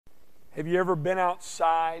Have you ever been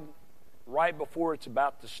outside right before it's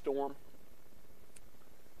about to storm?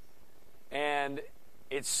 And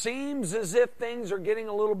it seems as if things are getting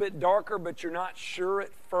a little bit darker, but you're not sure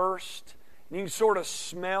at first. And you can sort of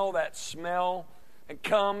smell that smell that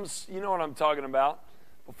comes, you know what I'm talking about,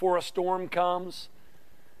 before a storm comes.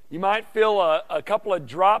 You might feel a couple of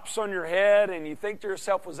drops on your head, and you think to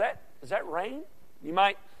yourself, is that rain? You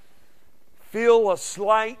might feel a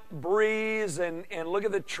slight breeze and look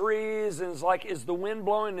at the trees, and it's like, is the wind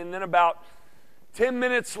blowing? And then about 10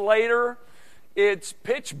 minutes later, it's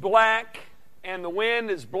pitch black, and the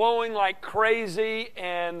wind is blowing like crazy,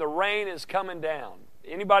 and the rain is coming down.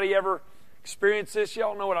 Anybody ever experienced this?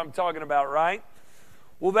 Y'all know what I'm talking about, right?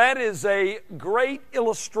 Well, that is a great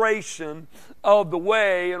illustration of the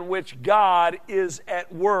way in which God is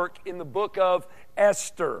at work in the book of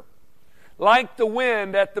Esther. Like the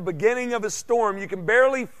wind at the beginning of a storm, you can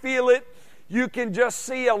barely feel it. You can just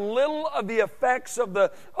see a little of the effects of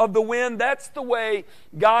the wind. That's the way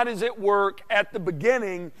God is at work at the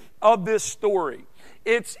beginning of this story.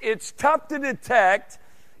 It's tough to detect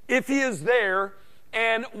if He is there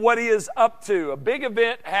and what He is up to. A big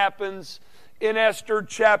event happens in Esther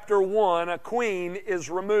chapter 1. A queen is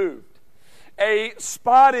removed. A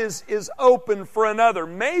spot is open for another.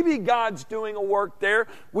 Maybe God's doing a work there.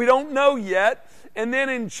 We don't know yet. And then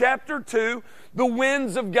in chapter 2, the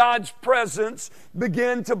winds of God's presence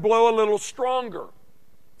begin to blow a little stronger.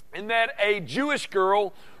 And that a Jewish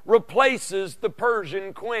girl replaces the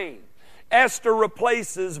Persian queen. Esther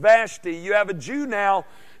replaces Vashti. You have a Jew now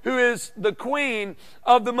who is the queen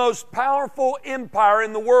of the most powerful empire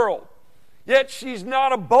in the world. Yet she's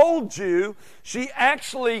not a bold Jew. She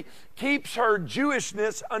actually keeps her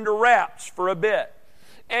Jewishness under wraps for a bit.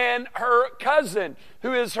 And her cousin,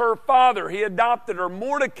 who is her father, he adopted her,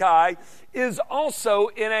 Mordecai, is also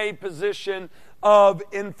in a position of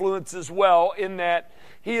influence as well, in that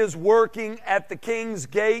he is working at the king's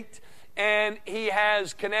gate, and he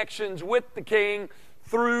has connections with the king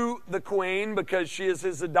through the queen because she is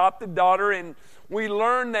his adopted daughter. And we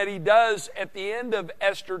learn that he does at the end of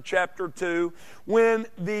Esther chapter 2 when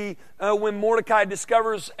Mordecai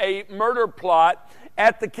discovers a murder plot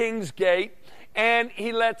at the king's gate, and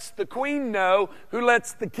he lets the queen know, who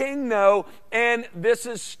lets the king know, and this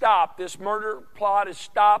is stopped. This murder plot is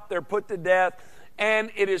stopped. They're put to death.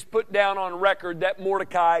 And it is put down on record that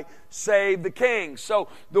Mordecai saved the king. So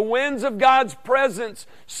the winds of God's presence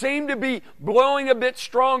seem to be blowing a bit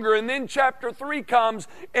stronger. And then chapter 3 comes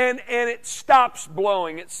and it stops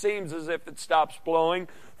blowing. It seems as if it stops blowing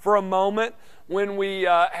for a moment when we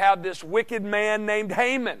have this wicked man named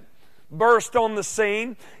Haman burst on the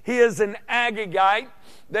scene. He is an Agagite.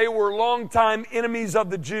 They were longtime enemies of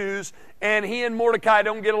the Jews, and he and Mordecai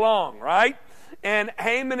don't get along, right? And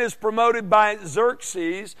Haman is promoted by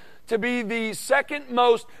Xerxes to be the second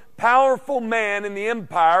most powerful man in the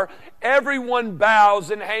empire. Everyone bows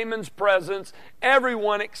in Haman's presence,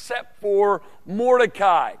 everyone except for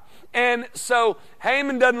Mordecai. And so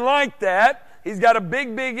Haman doesn't like that. He's got a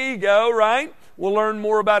big ego, right? We'll learn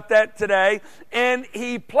more about that today. And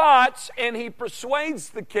he plots and he persuades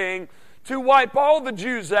the king to wipe all the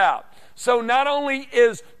Jews out. So not only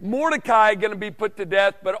is Mordecai going to be put to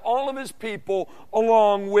death, but all of his people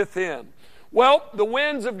along with him. Well, the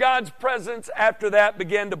winds of God's presence after that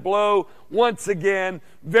began to blow once again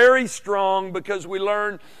very strong, because we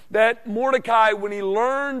learn that Mordecai, when he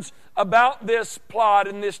learns about this plot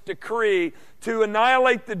and this decree to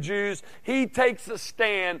annihilate the Jews, he takes a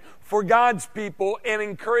stand for God's people and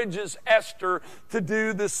encourages Esther to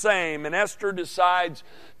do the same. And Esther decides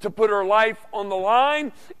to put her life on the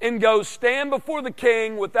line and go stand before the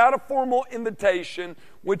king without a formal invitation,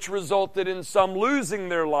 which resulted in some losing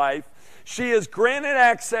their life. She is granted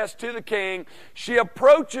access to the king. She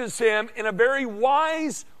approaches him in a very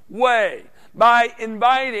wise way by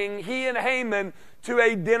inviting he and Haman to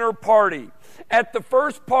a dinner party. At the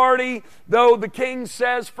first party, though, the king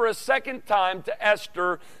says for a second time to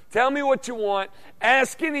Esther, "Tell me what you want.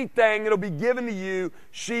 Ask anything. It'll be given to you."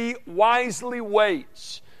 She wisely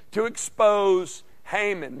waits to expose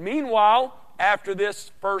Haman. Meanwhile, after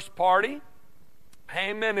this first party,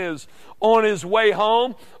 Haman is on his way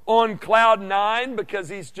home on cloud 9 because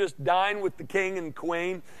he's just dined with the king and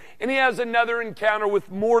queen. And he has another encounter with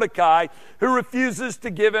Mordecai, who refuses to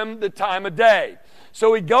give him the time of day.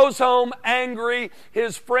 So he goes home angry.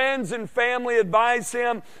 His friends and family advise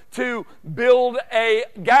him to build a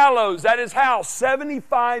gallows at his house,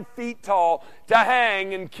 75 feet tall, to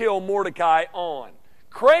hang and kill Mordecai on.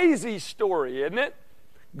 Crazy story, isn't it?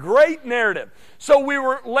 Great narrative. So we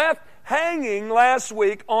were left hanging last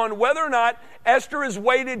week on whether or not Esther has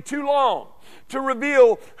waited too long. to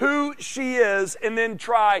reveal who she is and then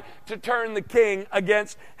try to turn the king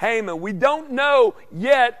against Haman. We don't know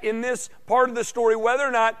yet in this part of the story whether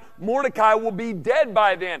or not Mordecai will be dead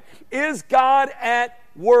by then. Is God at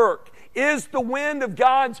work? Is the wind of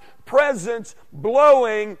God's presence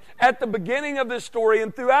blowing at the beginning of this story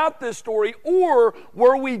and throughout this story, or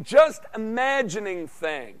were we just imagining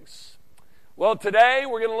things? Well, today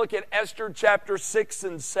we're going to look at Esther chapter 6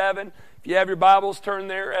 and 7. If you have your Bibles, turn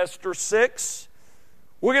there, Esther 6.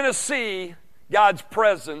 We're going to see God's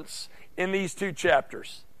presence in these two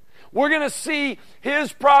chapters. We're going to see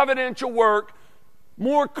His providential work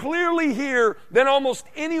more clearly here than almost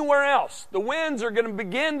anywhere else. The winds are going to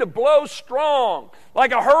begin to blow strong,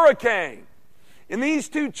 like a hurricane. In these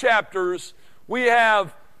two chapters, we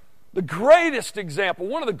have the greatest example,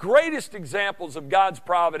 one of the greatest examples of God's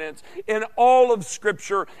providence in all of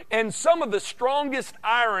Scripture, and some of the strongest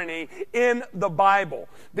irony in the Bible.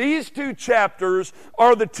 These two chapters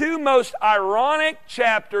are the two most ironic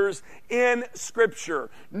chapters in Scripture.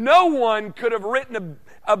 No one could have written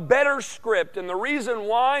a better script, and the reason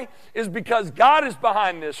why is because God is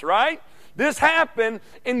behind this, right? This happened,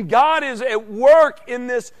 and God is at work in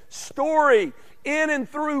this story, in and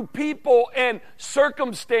through people and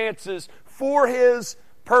circumstances for His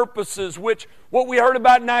purposes, which what we heard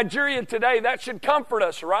about Nigeria today, that should comfort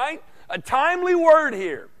us, right? A timely word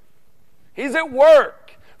here. He's at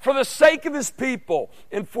work for the sake of His people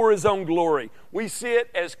and for His own glory. We see it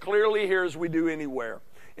as clearly here as we do anywhere.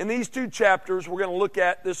 In these two chapters we're going to look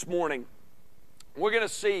at this morning, we're going to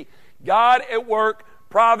see God at work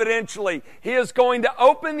providentially. He is going to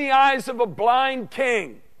open the eyes of a blind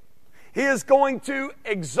king. He is going to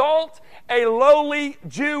exalt a lowly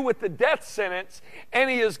Jew with the death sentence, and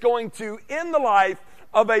He is going to end the life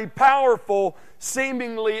of a powerful,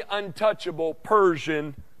 seemingly untouchable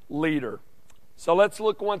Persian leader. So let's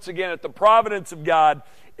look once again at the providence of God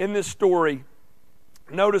in this story.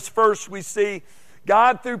 Notice first we see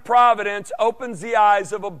God, through providence, opens the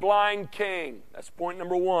eyes of a blind king. That's point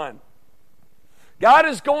number one. God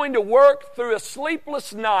is going to work through a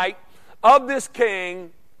sleepless night of this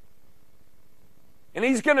king, and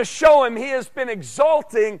He's going to show him he has been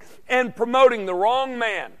exalting and promoting the wrong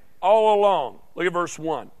man all along. Look at verse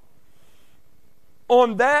 1.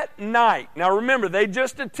 On that night, now remember, they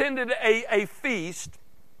just attended a feast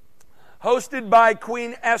hosted by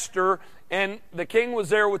Queen Esther, and the king was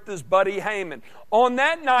there with his buddy Haman. On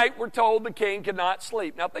that night, we're told the king could not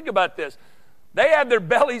sleep. Now think about this. They had their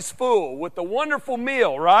bellies full with the wonderful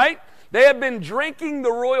meal, right? They had been drinking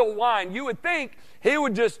the royal wine. You would think he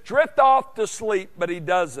would just drift off to sleep, but he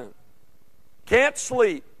doesn't. Can't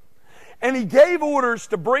sleep. And he gave orders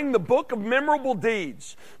to bring the book of memorable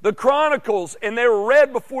deeds, the chronicles, and they were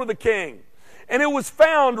read before the king. And it was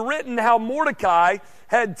found written how Mordecai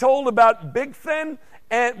had told about Bigthana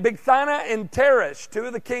and Teresh, two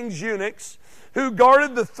of the king's eunuchs, who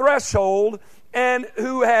guarded the threshold and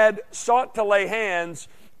who had sought to lay hands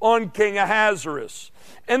on King Ahasuerus.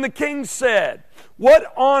 And the king said,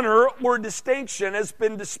 "What honor or distinction has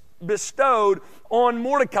been bestowed on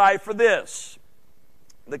Mordecai for this?"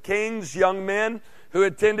 The king's young men who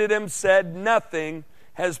attended him said, "Nothing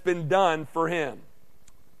has been done for him."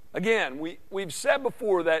 Again, we've said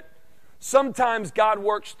before that sometimes God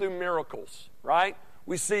works through miracles, right?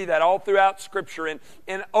 We see that all throughout Scripture in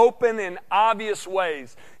open and obvious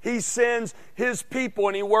ways. He sends His people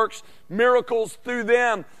and He works miracles through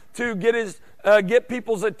them to get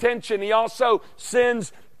people's attention. He also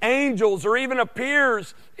sends angels or even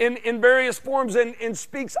appears in various forms and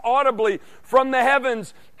speaks audibly from the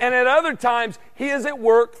heavens. And at other times, He is at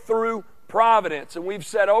work through providence. And we've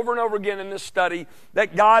said over and over again in this study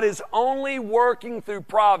that God is only working through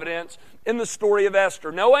providence in the story of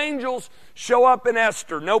Esther. No angels show up in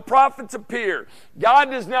Esther. No prophets appear.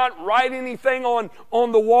 God does not write anything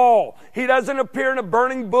on the wall. He doesn't appear in a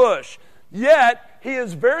burning bush. Yet, He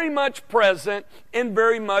is very much present and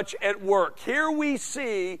very much at work. Here we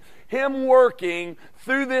see Him working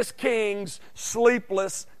through this king's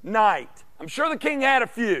sleepless night. I'm sure the king had a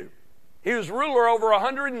few. He was ruler over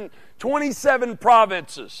 127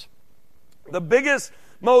 provinces. The biggest,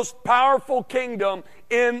 most powerful kingdom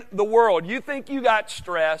in the world. You think you got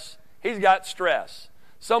stress, he's got stress.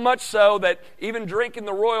 So much so that even drinking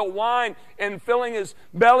the royal wine and filling his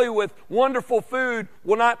belly with wonderful food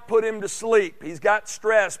will not put him to sleep. He's got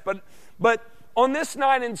stress. But on this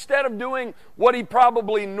night, instead of doing what he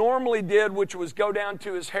probably normally did, which was go down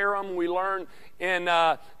to his harem, we learn in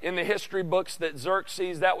the history books that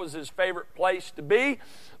Xerxes, that was his favorite place to be,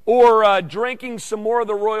 or drinking some more of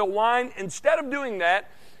the royal wine. Instead of doing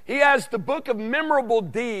that, he has the book of memorable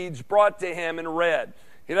deeds brought to him and read.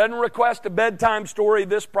 He doesn't request a bedtime story.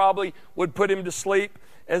 This probably would put him to sleep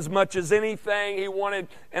as much as anything. He wanted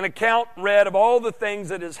an account read of all the things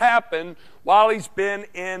that has happened while he's been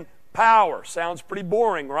in power. Sounds pretty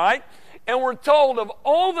boring, right? And we're told of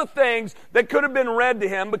all the things that could have been read to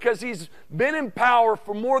him because he's been in power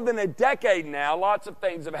for more than a decade now. Lots of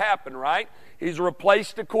things have happened, right? He's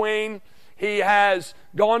replaced a queen. He has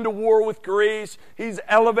gone to war with Greece. He's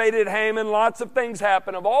elevated Haman. Lots of things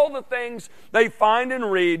happen. Of all the things they find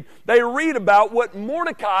and read, they read about what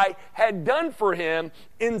Mordecai had done for him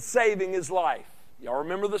in saving his life. Y'all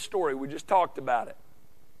remember the story. We just talked about it.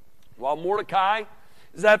 While Mordecai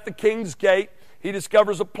is at the king's gate, he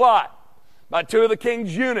discovers a plot by two of the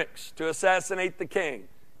king's eunuchs to assassinate the king.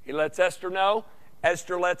 He lets Esther know.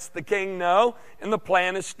 Esther lets the king know, and the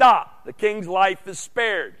plan is stopped. The king's life is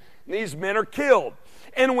spared. And these men are killed.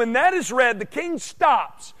 And when that is read, the king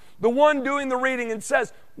stops, the one doing the reading, and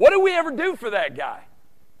says, "What did we ever do for that guy?"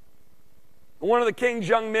 And one of the king's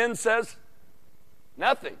young men says,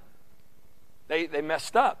 "Nothing." They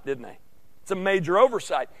messed up, didn't they? It's a major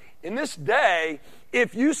oversight. In this day,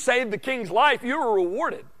 if you saved the king's life, you were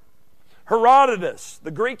rewarded. Herodotus,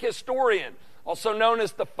 the Greek historian, also known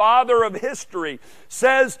as the father of history,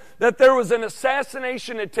 says that there was an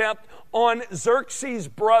assassination attempt on Xerxes'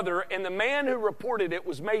 brother, and the man who reported it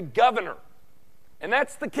was made governor. And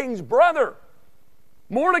that's the king's brother.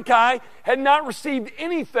 Mordecai had not received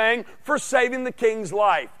anything for saving the king's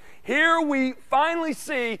life. Here we finally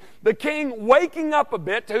see the king waking up a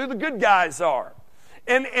bit to who the good guys are.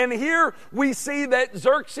 And here we see that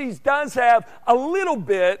Xerxes does have a little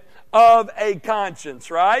bit of a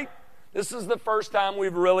conscience, right? This is the first time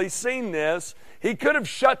we've really seen this. He could have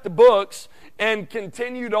shut the books and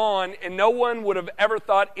continued on, and no one would have ever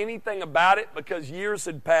thought anything about it because years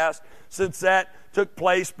had passed since that took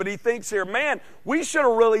place. But he thinks here, man, we should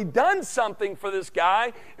have really done something for this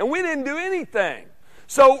guy, and we didn't do anything.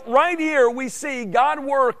 So right here we see God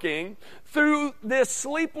working through this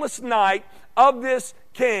sleepless night of this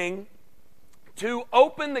king to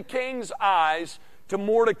open the king's eyes to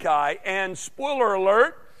Mordecai. And spoiler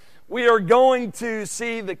alert, we are going to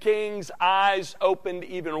see the king's eyes opened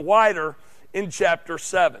even wider in chapter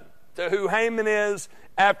 7 to who Haman is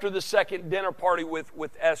after the second dinner party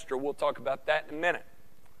with Esther. We'll talk about that in a minute.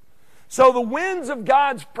 So the winds of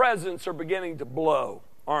God's presence are beginning to blow,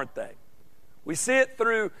 aren't they? We see it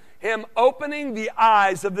through him opening the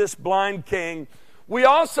eyes of this blind king. We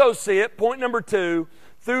also see it, point number 2,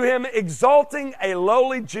 through him exalting a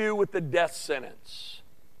lowly Jew with the death sentence.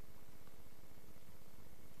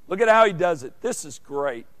 Look at how he does it. This is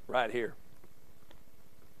great right here.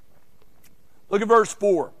 Look at verse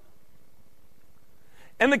 4.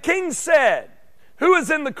 And the king said, "Who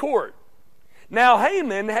is in the court?" Now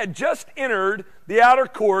Haman had just entered the outer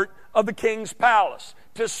court of the king's palace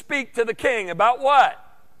to speak to the king about what?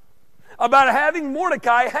 About having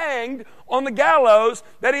Mordecai hanged on the gallows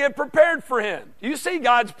that he had prepared for him. Do you see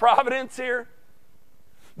God's providence here?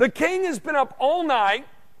 The king has been up all night,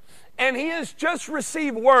 and he has just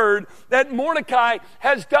received word that Mordecai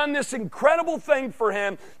has done this incredible thing for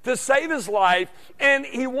him to save his life, and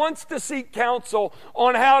he wants to seek counsel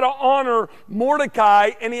on how to honor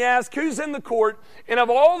Mordecai, and he asks, who's in the court? And of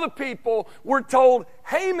all the people, we're told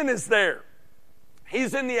Haman is there.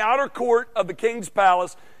 He's in the outer court of the king's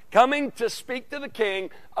palace, coming to speak to the king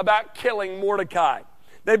about killing Mordecai.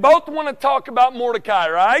 They both want to talk about Mordecai,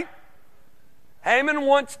 right? Haman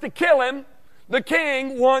wants to kill him. The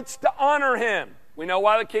king wants to honor him. We know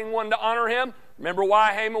why the king wanted to honor him. Remember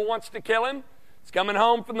why Haman wants to kill him? He's coming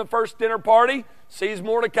home from the first dinner party, sees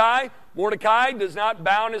Mordecai. Mordecai does not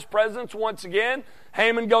bow in his presence once again.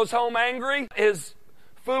 Haman goes home angry. His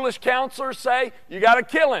foolish counselors say, you got to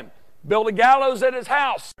kill him. Build a gallows at his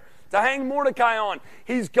house to hang Mordecai on.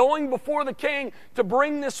 He's going before the king to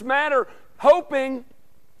bring this matter, hoping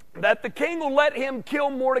that the king will let him kill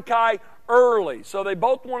Mordecai early. So they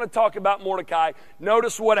both want to talk about Mordecai.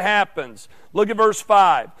 Notice what happens. Look at verse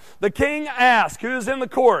 5. The king asked, who is in the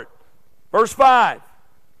court? Verse 5.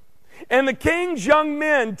 And the king's young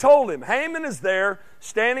men told him, Haman is there,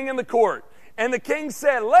 standing in the court. And the king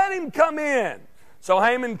said, let him come in. So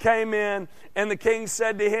Haman came in, and the king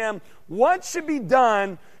said to him, what should be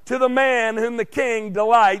done to the man whom the king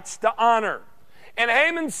delights to honor? And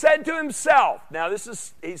Haman said to himself, now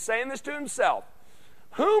he's saying this to himself,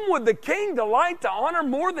 whom would the king delight to honor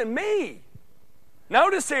more than me?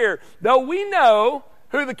 Notice here, though we know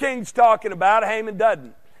who the king's talking about, Haman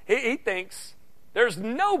doesn't. He thinks there's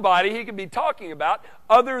nobody he could be talking about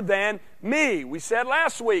other than me. We said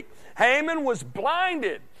last week, Haman was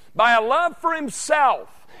blinded by a love for himself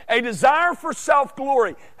a desire for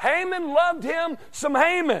self-glory. Haman loved him some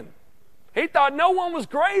Haman. He thought no one was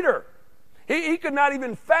greater. He could not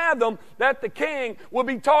even fathom that the king would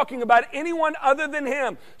be talking about anyone other than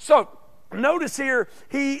him. So notice here,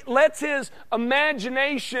 he lets his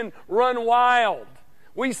imagination run wild.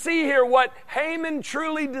 We see here what Haman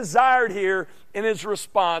truly desired here in his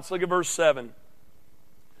response. Look at verse 7.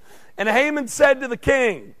 And Haman said to the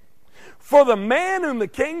king, "For the man whom the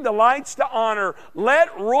king delights to honor,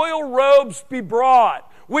 let royal robes be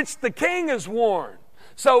brought, which the king has worn."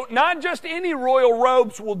 So not just any royal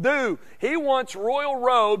robes will do. He wants royal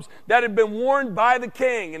robes that have been worn by the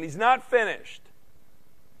king, and he's not finished.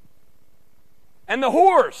 "And the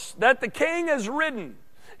horse that the king has ridden,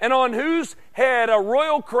 and on whose head a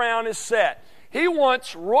royal crown is set." He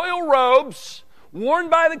wants royal robes worn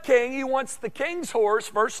by the king. He wants the king's horse,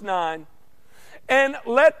 verse 9. "And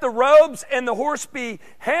let the robes and the horse be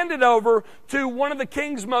handed over to one of the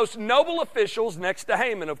king's most noble officials," next to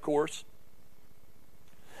Haman, of course.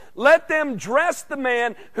 "Let them dress the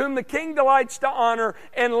man whom the king delights to honor,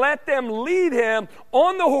 and let them lead him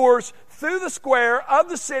on the horse through the square of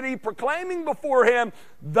the city, proclaiming before him,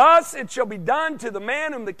 'Thus it shall be done to the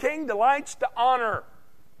man whom the king delights to honor.'"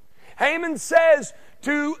 Haman says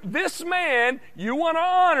to this man you want to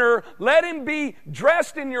honor, let him be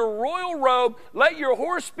dressed in your royal robe. Let your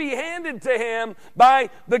horse be handed to him by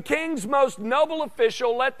the king's most noble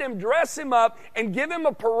official. Let them dress him up and give him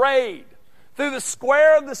a parade through the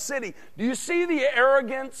square of the city. Do you see the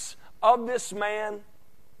arrogance of this man?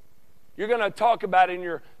 You're going to talk about in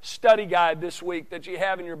your study guide this week that you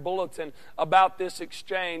have in your bulletin about this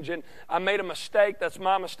exchange. And I made a mistake. That's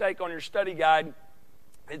my mistake on your study guide.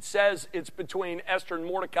 It says it's between Esther and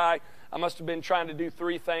Mordecai. I must have been trying to do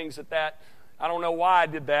three things at that. I don't know why I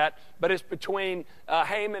did that, but it's between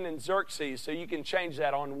Haman and Xerxes, so you can change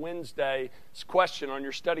that on Wednesday's question on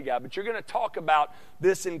your study guide. But you're going to talk about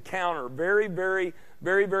this encounter. Very, very,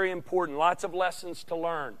 very, very important. Lots of lessons to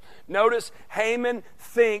learn. Notice Haman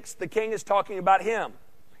thinks the king is talking about him.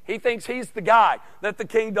 He thinks he's the guy that the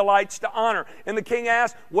king delights to honor. And the king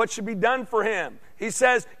asks, what should be done for him? He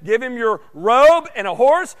says, give him your robe and a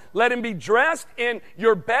horse. Let him be dressed in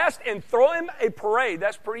your best and throw him a parade.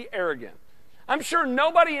 That's pretty arrogant. I'm sure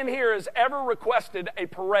nobody in here has ever requested a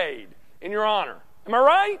parade in your honor. Am I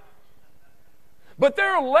right? But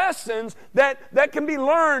there are lessons that can be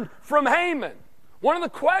learned from Haman. One of the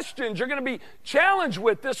questions you're going to be challenged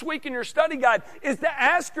with this week in your study guide is to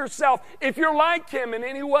ask yourself if you're like him in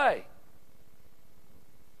any way.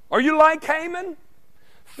 Are you like Haman?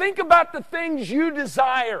 Think about the things you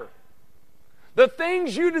desire. The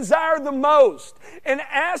things you desire the most. And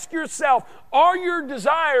ask yourself, are your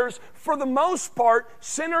desires, for the most part,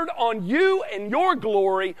 centered on you and your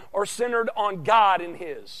glory, or centered on God and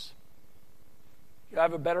His? You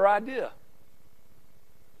have a better idea.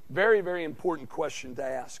 Very, very important question to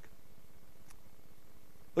ask.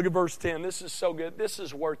 Look at verse 10. This is so good. This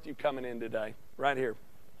is worth you coming in today, right here.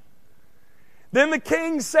 Then the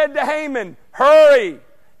king said to Haman, hurry,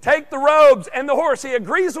 take the robes and the horse. He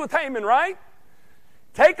agrees with Haman, right?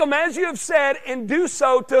 Take them as you have said, and do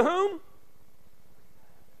so to whom?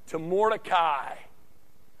 To Mordecai,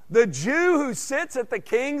 the Jew who sits at the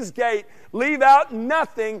king's gate. Leave out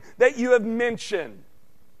nothing that you have mentioned.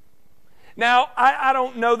 Now, I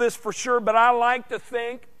don't know this for sure, but I like to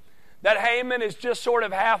think that Haman is just sort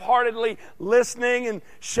of half-heartedly listening and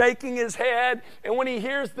shaking his head. And when he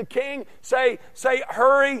hears the king say,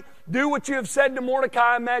 hurry, do what you have said to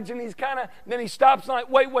Mordecai, imagine he's then he stops and like,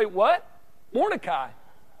 wait, what? Mordecai.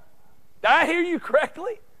 Did I hear you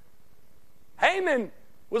correctly? Haman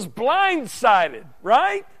was blindsided,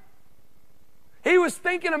 right? He was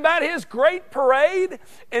thinking about his great parade,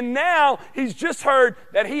 and now he's just heard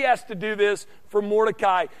that he has to do this for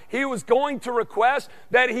Mordecai. He was going to request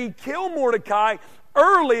that he kill Mordecai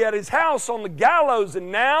early at his house on the gallows,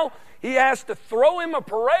 and now he has to throw him a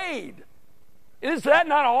parade. Is that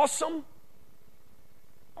not awesome?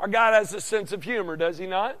 Our God has a sense of humor, does he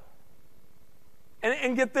not?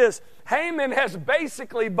 And get this, Haman has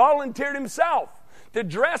basically volunteered himself to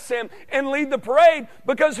dress him and lead the parade,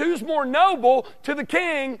 because who's more noble to the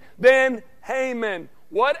king than Haman?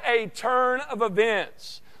 What a turn of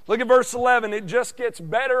events. Look at verse 11. It just gets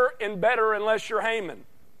better and better unless you're Haman.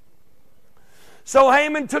 So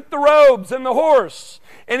Haman took the robes and the horse,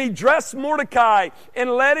 and he dressed Mordecai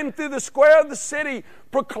and led him through the square of the city,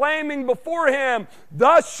 proclaiming before him,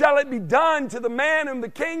 thus shall it be done to the man whom the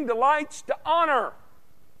king delights to honor.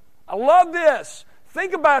 I love this.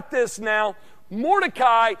 Think about this now.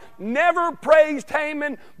 Mordecai never praised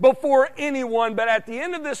Haman before anyone, but at the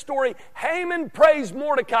end of this story, Haman praised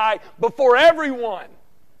Mordecai before everyone.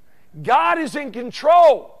 God is in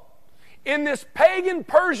control in this pagan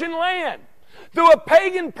Persian land through a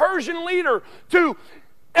pagan Persian leader to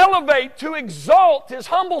elevate, to exalt His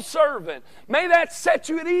humble servant. May that set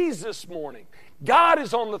you at ease this morning. God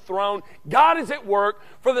is on the throne. God is at work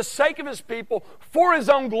for the sake of His people, for His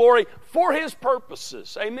own glory, for His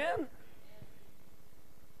purposes. Amen?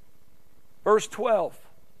 Verse 12.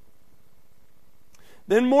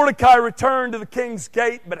 Then Mordecai returned to the king's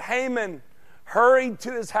gate, but Haman hurried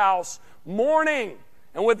to his house, mourning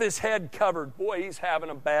and with his head covered. Boy, he's having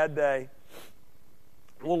a bad day.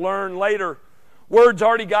 We'll learn later, word's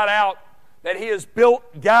already got out that he has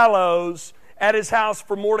built gallows at his house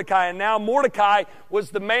for Mordecai. And now Mordecai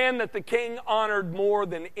was the man that the king honored more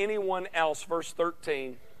than anyone else. Verse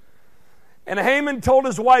 13. And Haman told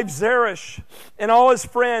his wife Zeresh and all his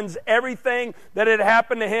friends everything that had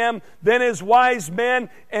happened to him. Then his wise men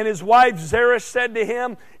and his wife Zeresh said to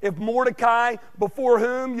him, if Mordecai, before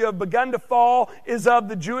whom you have begun to fall, is of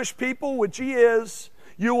the Jewish people, which he is,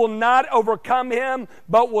 you will not overcome him,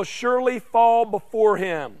 but will surely fall before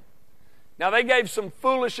him. Now they gave some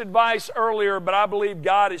foolish advice earlier, but I believe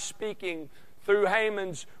God is speaking through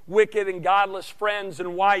Haman's wicked and godless friends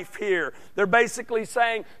and wife here. They're basically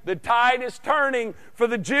saying the tide is turning for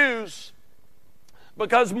the Jews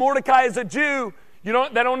because Mordecai is a Jew. They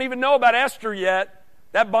don't even know about Esther yet.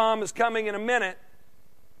 That bomb is coming in a minute.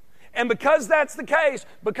 And because that's the case,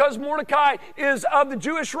 because Mordecai is of the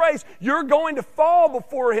Jewish race, you're going to fall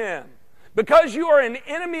before him. Because you are an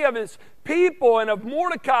enemy of his people and of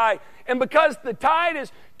Mordecai, and because the tide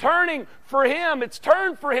is turning for him, it's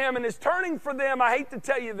turned for him and it's turning for them. I hate to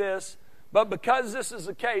tell you this, but because this is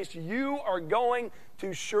the case, you are going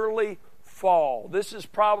to surely fall. This is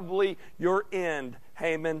probably your end,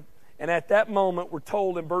 Haman. And at that moment, we're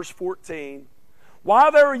told in verse 14,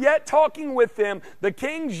 while they were yet talking with him, the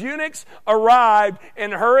king's eunuchs arrived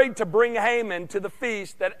and hurried to bring Haman to the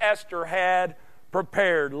feast that Esther had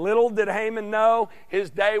prepared. Little did Haman know his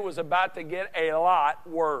day was about to get a lot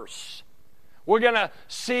worse. We're going to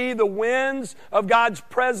see the winds of God's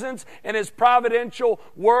presence and His providential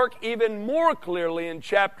work even more clearly in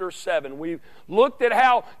chapter 7. We've looked at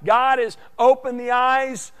how God has opened the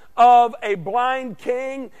eyes of a blind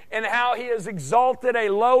king and how He has exalted a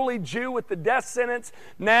lowly Jew with the death sentence.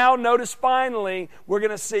 Now, notice finally, we're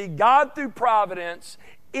going to see God through providence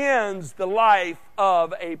ends the life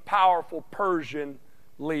of a powerful Persian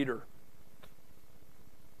leader.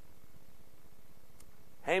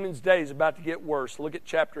 Haman's day is about to get worse. Look at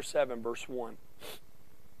chapter 7, verse 1.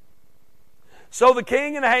 So the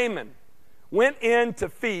king and Haman went in to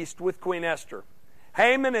feast with Queen Esther.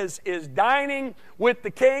 Haman is dining with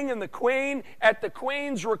the king and the queen at the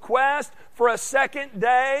queen's request for a second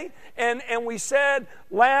day. And we said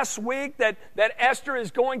last week that Esther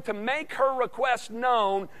is going to make her request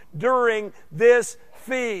known during this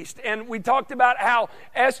feast. And we talked about how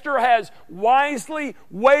Esther has wisely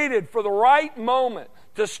waited for the right moment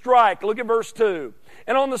to strike. Look at verse 2.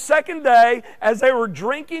 And on the second day, as they were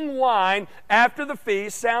drinking wine after the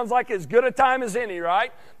feast, sounds like as good a time as any,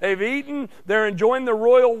 right? They've eaten, they're enjoying the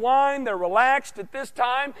royal wine, they're relaxed. At this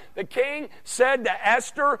time, the king said to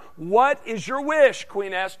Esther, what is your wish,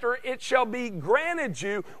 Queen Esther? It shall be granted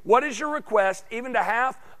you. What is your request? Even to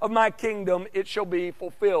half of my kingdom it shall be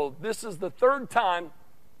fulfilled. This is the third time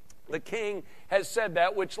the king has said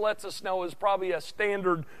that, which lets us know is probably a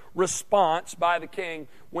standard response by the king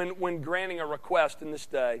when granting a request in this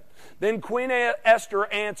day. Then Queen Esther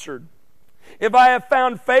answered, if I have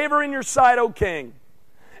found favor in your sight, O king,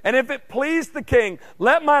 and if it please the king,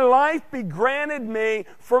 let my life be granted me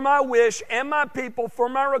for my wish and my people for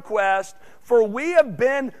my request, for we have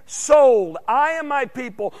been sold, I and my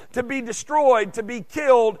people, to be destroyed, to be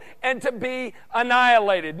killed, and to be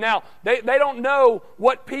annihilated. Now, they don't know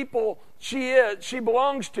what people she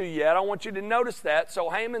belongs to yet. I want you to notice that. So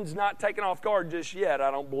Haman's not taken off guard just yet, I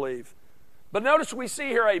don't believe. But notice we see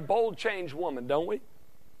here a bold, changed woman, don't we?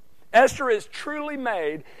 Esther has truly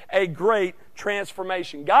made a great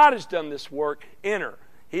transformation. God has done this work in her.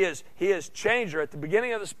 He has changed her. At the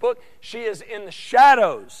beginning of this book, she is in the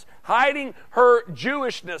shadows, hiding her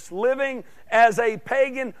Jewishness, living as a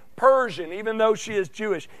pagan Persian, even though she is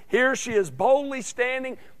Jewish. Here she is boldly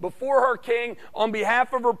standing before her king on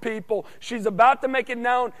behalf of her people. She's about to make it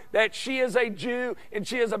known that she is a Jew, and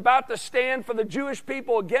she is about to stand for the Jewish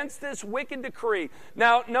people against this wicked decree.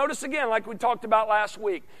 Now, notice again, like we talked about last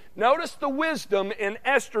week, notice the wisdom in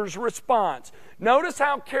Esther's response. Notice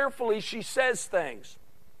how carefully she says things.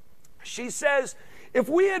 She says, if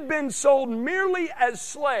we had been sold merely as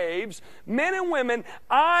slaves, men and women,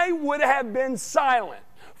 I would have been silent.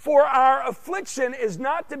 for our affliction is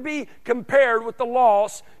not to be compared with the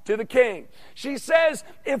loss to the king. She says,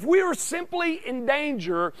 if we were simply in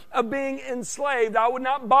danger of being enslaved, I would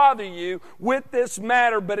not bother you with this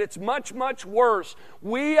matter, but it's much, much worse.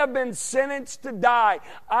 We have been sentenced to die.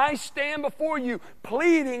 I stand before you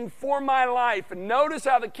pleading for my life. And notice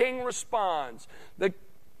how the king responds.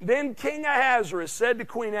 Then King Ahasuerus said to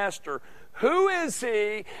Queen Esther, who is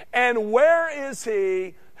he and where is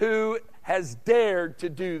he who has dared to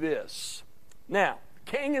do this? Now,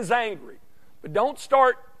 the king is angry, but don't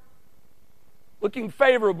start looking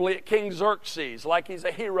favorably at King Xerxes like he's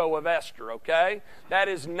a hero of Esther, okay? That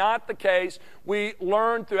is not the case. We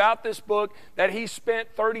learned throughout this book that he spent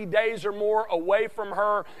 30 days or more away from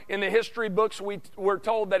her. In the history books, we're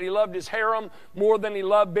told that he loved his harem more than he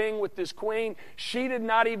loved being with this queen. She did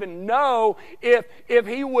not even know if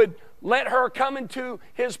he would let her come into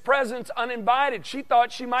his presence uninvited. She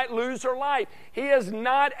thought she might lose her life. He is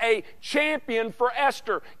not a champion for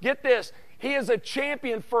Esther. Get this, he is a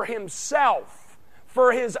champion for himself,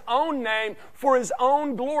 for his own name, for his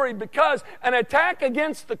own glory, because an attack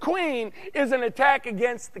against the queen is an attack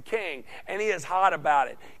against the king, and he is hot about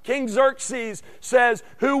it. King Xerxes says,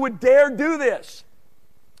 who would dare do this?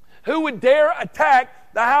 Who would dare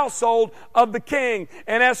attack the household of the king?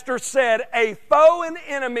 And Esther said, a foe and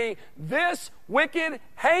enemy, this wicked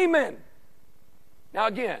Haman. Now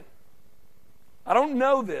again, I don't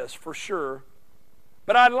know this for sure,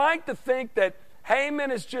 but I'd like to think that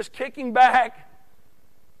Haman is just kicking back,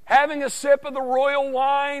 having a sip of the royal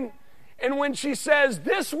wine, and when she says,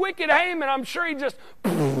 this wicked Haman, I'm sure he just,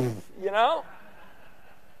 you know?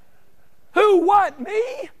 Who, what,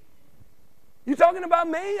 me? You talking about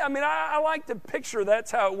me? I mean, I like to picture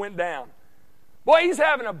that's how it went down. Boy, he's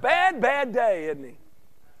having a bad, bad day, isn't he?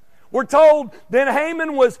 We're told then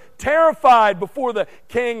Haman was terrified before the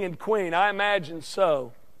king and queen. I imagine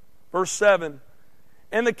so. Verse 7.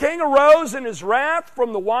 And the king arose in his wrath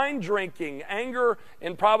from the wine drinking, anger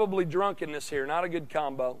and probably drunkenness here. Not a good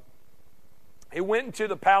combo. He went into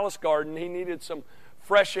the palace garden. He needed some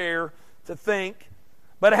fresh air to think.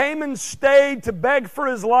 But Haman stayed to beg for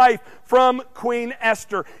his life from Queen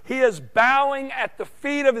Esther. He is bowing at the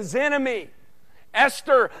feet of his enemy.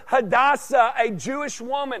 Esther, Hadassah, a Jewish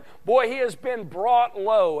woman. Boy, he has been brought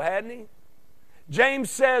low, hadn't he?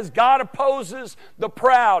 James says, God opposes the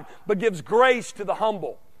proud, but gives grace to the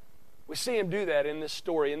humble. We see him do that in this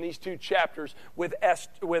story, in these two chapters with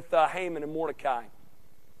Haman and Mordecai.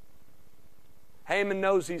 Haman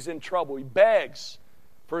knows he's in trouble. He begs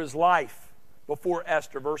for his life before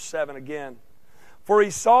Esther. Verse 7 again. For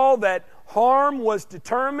he saw that harm was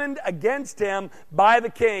determined against him by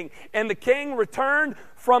the king. And the king returned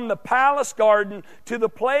from the palace garden to the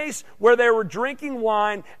place where they were drinking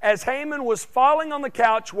wine, as Haman was falling on the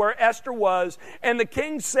couch where Esther was. And the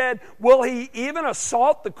king said, will he even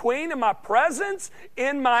assault the queen in my presence,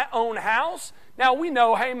 in my own house? Now we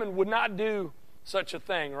know Haman would not do such a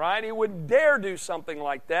thing, right? He wouldn't dare do something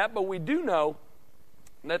like that, but we do know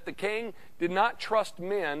that the king did not trust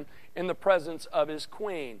men in the presence of his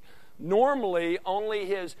queen. Normally, only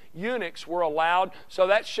his eunuchs were allowed, so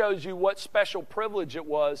that shows you what special privilege it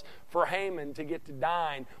was for Haman to get to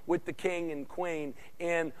dine with the king and queen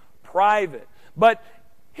in private. But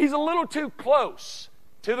he's a little too close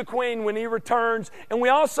to the queen when he returns. And we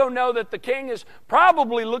also know that the king is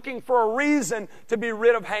probably looking for a reason to be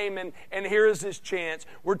rid of Haman, and here is his chance.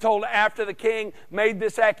 We're told after the king made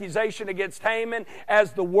this accusation against Haman,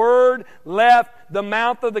 as the word left the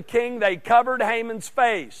mouth of the king, they covered Haman's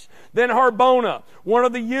face. Then Harbona, one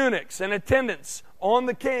of the eunuchs and attendants on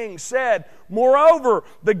the king, said, moreover,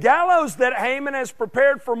 the gallows that Haman has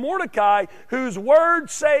prepared for Mordecai, whose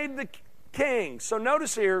word saved the king. So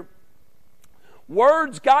notice here,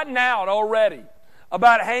 word's gotten out already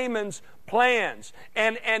about Haman's plans.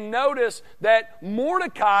 And notice that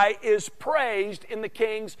Mordecai is praised in the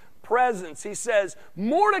king's presence. He says,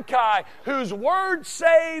 Mordecai, whose word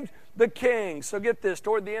saved the king. So get this,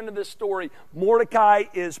 toward the end of this story, Mordecai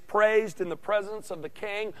is praised in the presence of the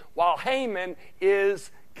king while Haman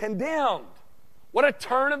is condemned. What a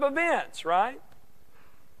turn of events, right?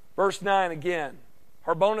 Verse 9 again.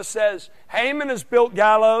 Harbona says, Haman has built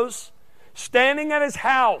gallows standing at his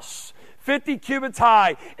house, 50 cubits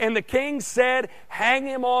high. And the king said, hang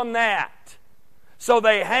him on that. So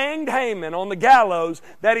they hanged Haman on the gallows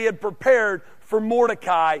that he had prepared for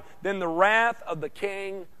Mordecai. Then the wrath of the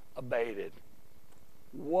king abated.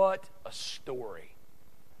 What a story.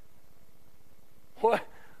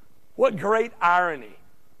 What great irony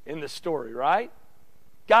in the story, right?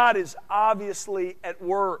 God is obviously at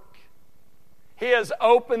work. He has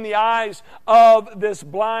opened the eyes of this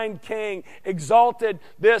blind king, exalted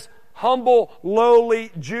this humble,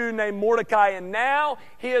 lowly Jew named Mordecai, and now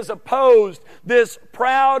he has opposed this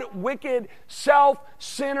proud, wicked,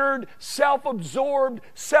 self-centered, self-absorbed,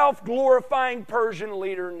 self-glorifying Persian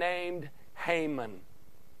leader named Haman.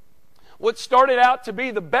 What started out to be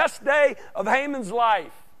the best day of Haman's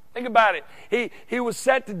life. Think about it. He was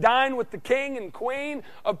set to dine with the king and queen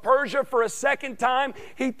of Persia for a second time.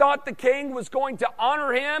 He thought the king was going to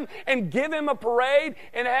honor him and give him a parade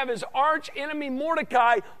and have his arch enemy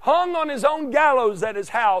Mordecai hung on his own gallows at his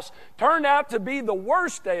house. Turned out to be the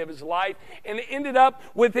worst day of his life, and it ended up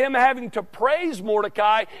with him having to praise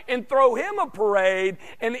Mordecai and throw him a parade,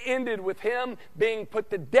 and ended with him being put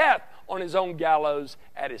to death on his own gallows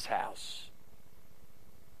at his house.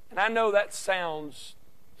 And I know that sounds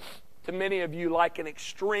to many of you like an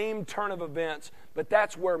extreme turn of events, but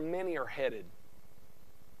that's where many are headed.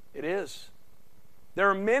 It is. There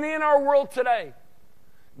are many in our world today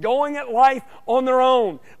going at life on their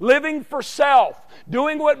own, living for self,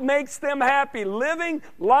 doing what makes them happy, living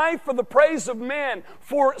life for the praise of men,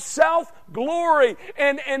 for self-glory.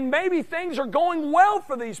 And maybe things are going well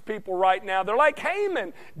for these people right now. They're like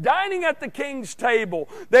Haman, dining at the king's table.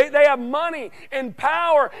 They have money and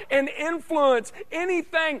power and influence,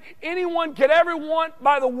 anything anyone could ever want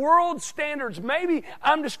by the world's standards. Maybe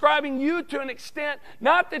I'm describing you to an extent,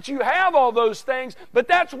 not that you have all those things, but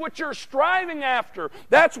that's what you're striving after.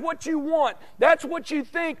 That's what you want. That's what you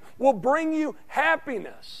think will bring you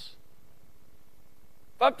happiness.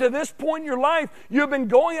 Up to this point in your life, you've been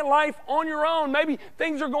going at life on your own. Maybe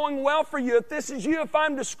things are going well for you. If this is you, if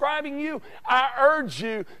I'm describing you, I urge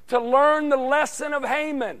you to learn the lesson of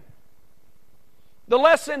Haman. The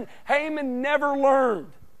lesson Haman never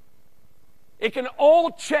learned. It can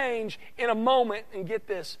all change in a moment, and get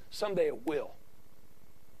this, someday it will.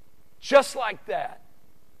 Just like that.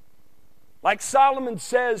 Like Solomon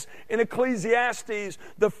says in Ecclesiastes,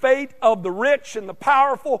 the fate of the rich and the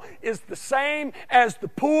powerful is the same as the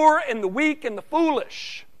poor and the weak and the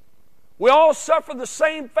foolish. We all suffer the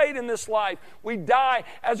same fate in this life. We die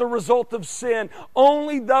as a result of sin.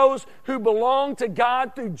 Only those who belong to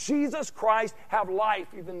God through Jesus Christ have life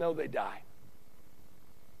even though they die.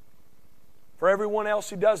 For everyone else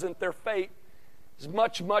who doesn't, their fate is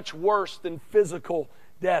much, much worse than physical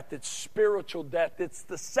death. It's spiritual death. It's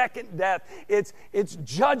the second death. It's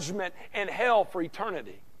judgment and hell for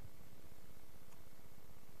eternity.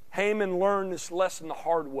 Haman learned this lesson the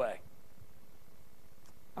hard way.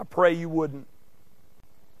 I pray you wouldn't.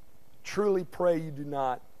 Truly pray you do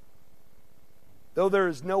not. Though there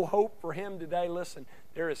is no hope for him today, listen,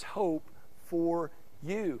 there is hope for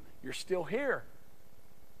you. You're still here.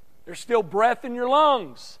 There's still breath in your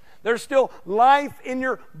lungs. There's still life in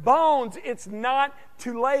your bones. It's not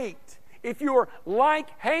too late. If you're like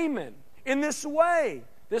Haman in this way,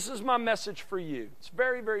 this is my message for you. It's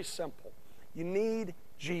very, very simple. You need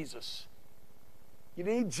Jesus. You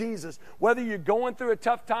need Jesus. Whether you're going through a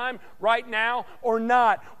tough time right now or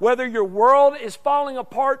not, whether your world is falling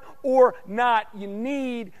apart or not, you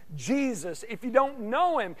need Jesus. If you don't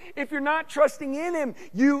know Him, if you're not trusting in Him,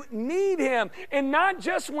 you need Him. And not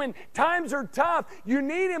just when times are tough. You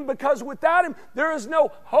need Him because without Him, there is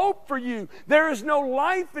no hope for you. There is no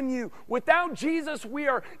life in you. Without Jesus, we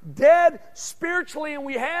are dead spiritually, and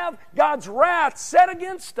we have God's wrath set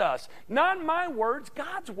against us. Not my words,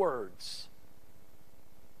 God's words.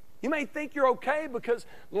 You may think you're okay because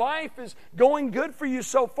life is going good for you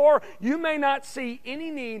so far. You may not see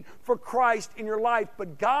any need for Christ in your life,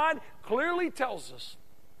 but God clearly tells us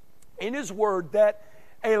in His Word that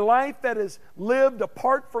a life that is lived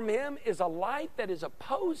apart from Him is a life that is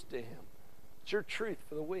opposed to Him. It's your truth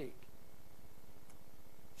for the week.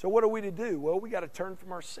 So what are we to do? Well, we got to turn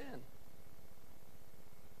from our sin.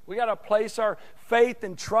 We got to place our faith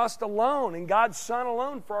and trust alone in God's Son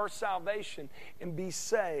alone for our salvation and be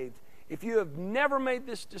saved. If you have never made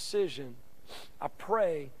this decision, I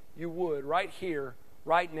pray you would right here,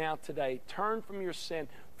 right now, today. Turn from your sin,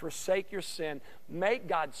 forsake your sin, make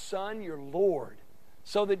God's Son your Lord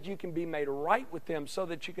so that you can be made right with Him, so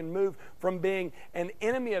that you can move from being an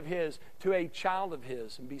enemy of His to a child of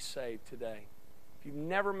His and be saved today. If you've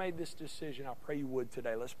never made this decision, I pray you would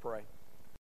today. Let's pray.